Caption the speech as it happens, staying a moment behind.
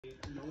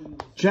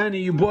Jenny,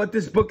 you bought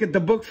this book at the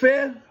book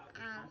fair?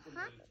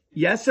 Uh-huh.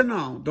 Yes or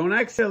no? Don't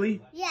act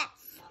silly. Yes.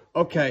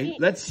 Okay,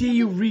 let's see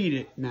you read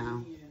it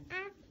now.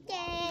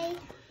 Okay.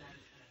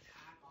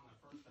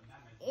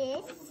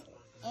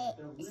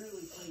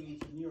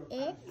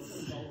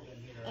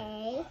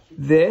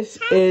 This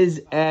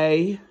is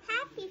a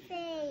happy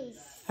face.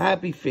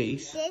 happy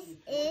face. This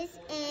is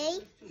a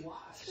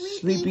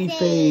Sleepy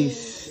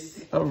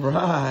face. All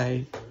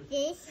right.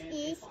 This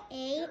is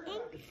a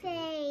angry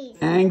face.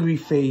 Angry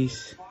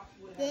face.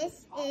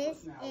 This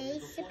is a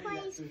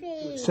surprise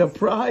face.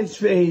 Surprise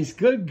face.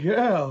 Good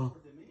girl.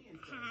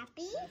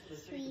 Happy,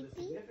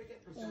 sleepy,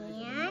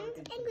 and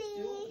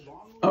angry.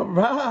 All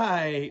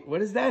right. What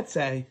does that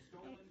say?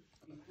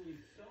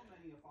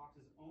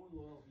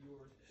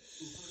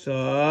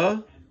 Twice.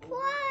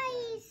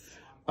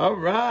 All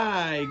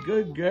right.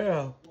 Good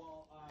girl.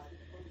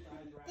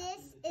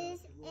 This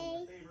is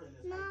a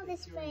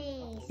novice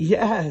face.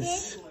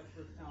 Yes.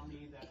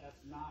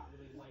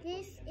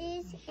 This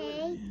is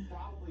a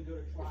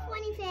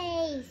funny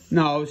face.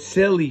 No,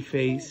 silly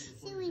face.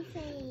 Silly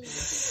face.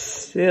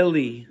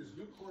 Silly.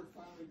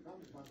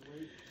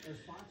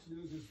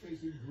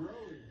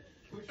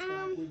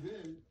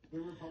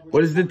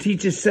 What does the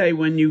teacher say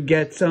when you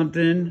get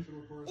something?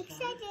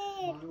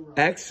 Excited.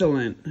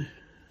 Excellent.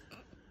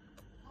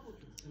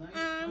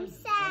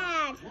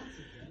 Sad.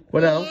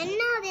 What else? And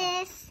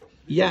notice.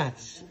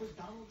 Yes.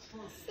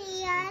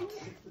 Sad.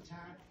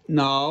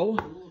 No.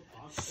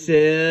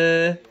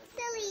 Silly.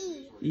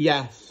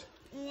 Yes.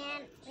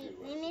 And then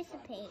we miss a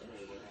page.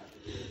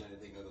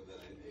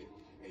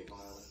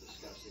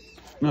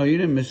 No, you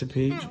didn't miss a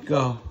page.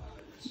 Go.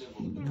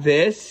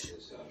 This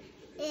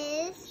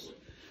Is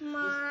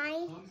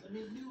my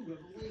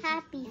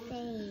happy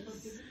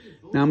face.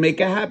 Now make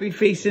a happy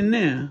face in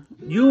there.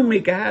 You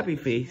make a happy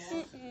face.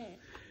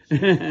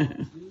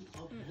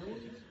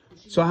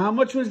 So how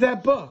much was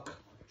that book?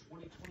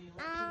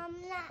 Not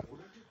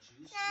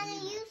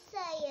you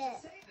say it.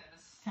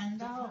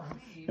 $10.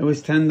 It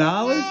was $10?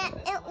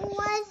 It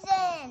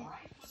wasn't.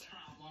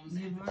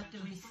 You wrote the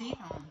receipt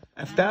on.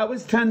 If that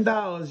was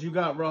 $10, you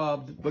got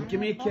robbed. But give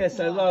me a kiss.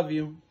 I love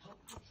you.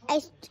 I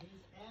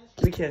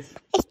Give me a kiss.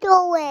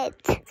 stole it.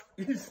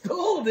 You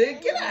stole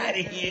it? Get out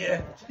of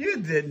here. You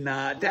did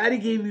not. Daddy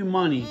gave you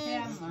money.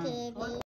 Just kidding.